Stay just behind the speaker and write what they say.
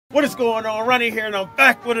What is going on? Ronnie here, and I'm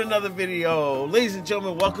back with another video. Ladies and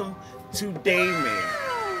gentlemen, welcome to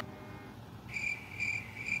LivingMare.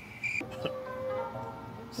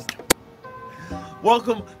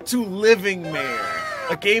 Welcome to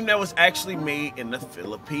LivingMare, a game that was actually made in the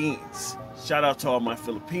Philippines. Shout out to all my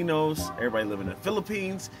Filipinos, everybody living in the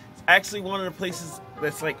Philippines. It's actually one of the places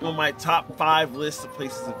that's like on my top 5 list of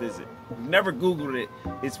places to visit. If you've never Googled it,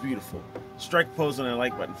 it's beautiful. Strike a pose on that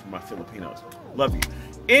like button for my Filipinos. Love you.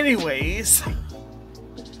 Anyways,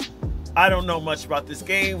 I don't know much about this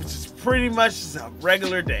game, which is pretty much just a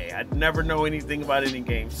regular day. I never know anything about any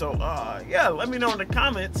game. So, yeah, let me know in the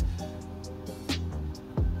comments,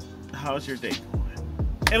 how's your day going?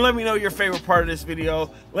 And let me know your favorite part of this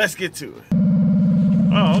video. Let's get to it.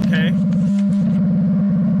 Oh, okay.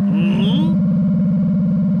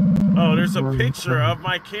 Oh, there's a picture of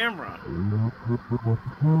my camera.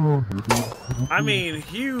 I mean,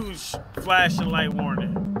 huge flashing light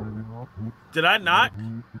warning. Did I knock?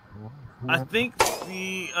 I think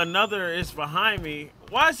another is behind me.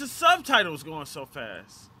 Why is the subtitles going so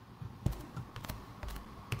fast?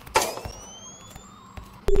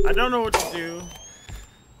 I don't know what to do.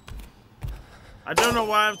 I don't know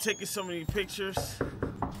why I'm taking so many pictures.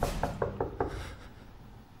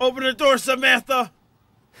 Open the door, Samantha!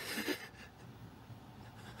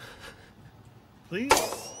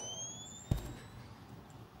 Please?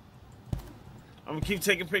 I'm gonna keep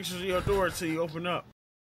taking pictures of your door until you open up.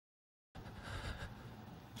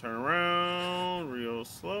 Turn around real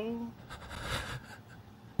slow.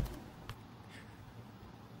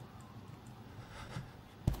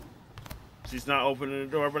 She's not opening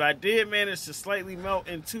the door, but I did manage to slightly melt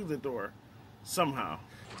into the door somehow.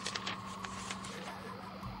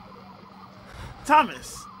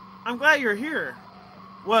 Thomas, I'm glad you're here.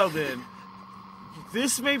 Well then,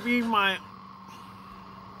 this may be my...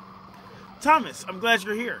 Thomas, I'm glad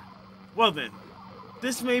you're here. Well then,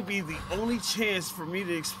 this may be the only chance for me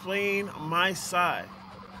to explain my side.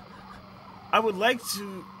 I would like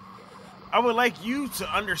you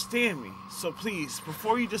to understand me. So please,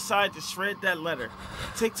 before you decide to shred that letter,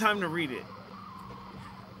 take time to read it.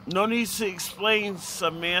 No need to explain,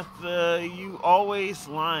 Samantha. You always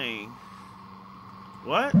lying.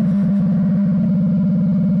 What?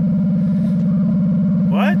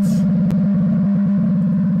 What?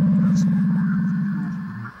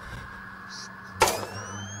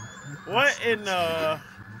 What in the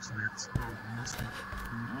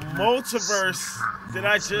multiverse did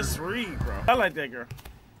I just read, bro? I like that girl.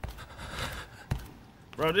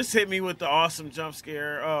 Bro, this hit me with the awesome jump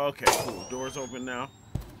scare. Oh, okay, cool. Doors open now.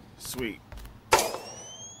 Sweet.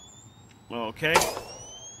 Okay.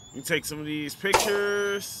 You take some of these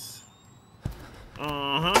pictures.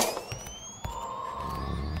 Uh-huh.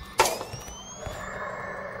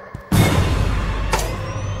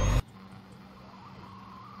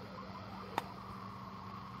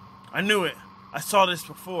 I knew it. I saw this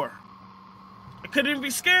before. I couldn't even be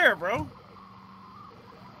scared, bro.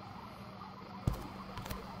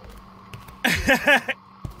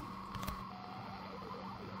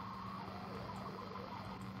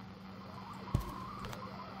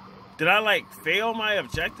 Did I, like, fail my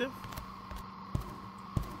objective?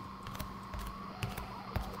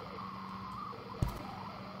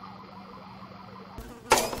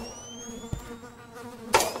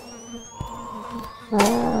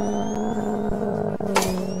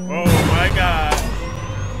 Oh my God.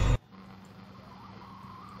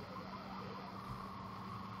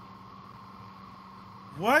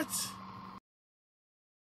 What?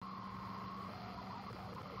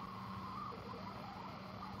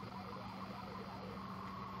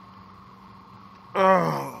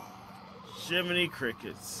 Oh, Jiminy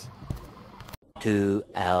Crickets. 2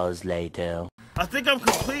 hours later. I think I'm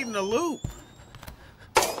completing the loop.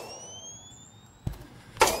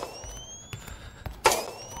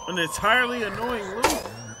 An entirely annoying loop.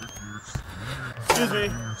 Excuse me.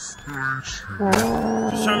 Just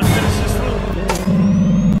trying to finish this loop.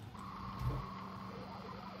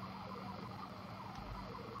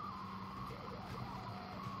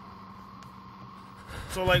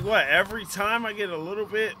 So like what? Every time I get a little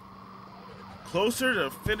bit closer to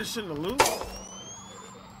finishing the loop?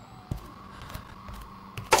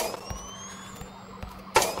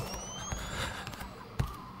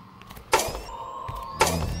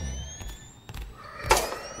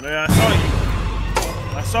 Yeah, I saw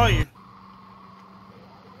you. I saw you.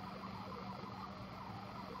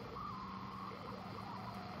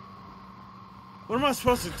 What am I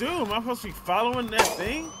supposed to do? Am I supposed to be following that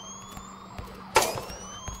thing?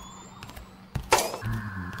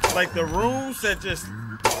 Like the rooms that just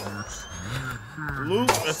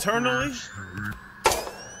loop eternally?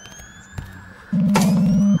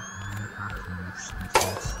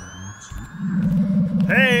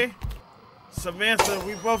 Samantha,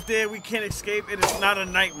 we both did. We can't escape. It is not a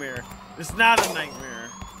nightmare. It's not a nightmare.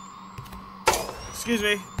 Excuse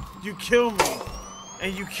me. You kill me,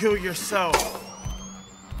 and you kill yourself.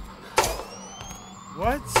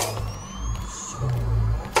 What?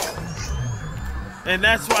 And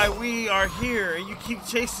that's why we are here, and you keep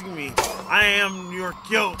chasing me. I am your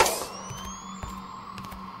guilt.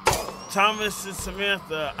 Thomas and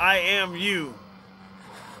Samantha, I am you.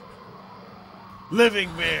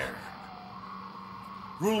 LivingMare.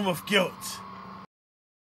 Room of Guilt.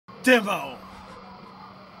 Demo.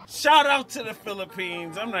 Shout out to the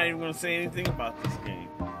Philippines. I'm not even going to say anything about this game.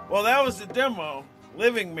 Well, that was the demo.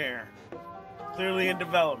 LivingMare. Clearly in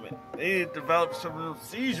development. They need to develop some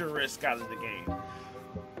seizure risk out of the game.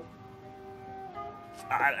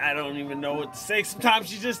 I don't even know what to say.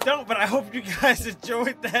 Sometimes you just don't, but I hope you guys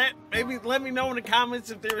enjoyed that. Maybe let me know in the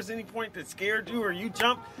comments if there was any point that scared you or you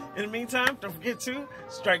jumped. In the meantime, don't forget to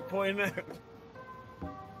strike point.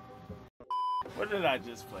 What did I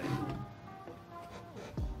just play?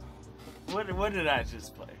 What did I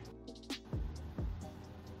just play?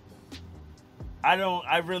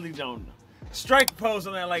 I really don't know. Strike a pose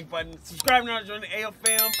on that like button. Subscribe now to join the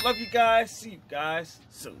AyoFam. Love you guys. See you guys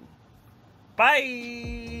soon.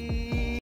 Bye.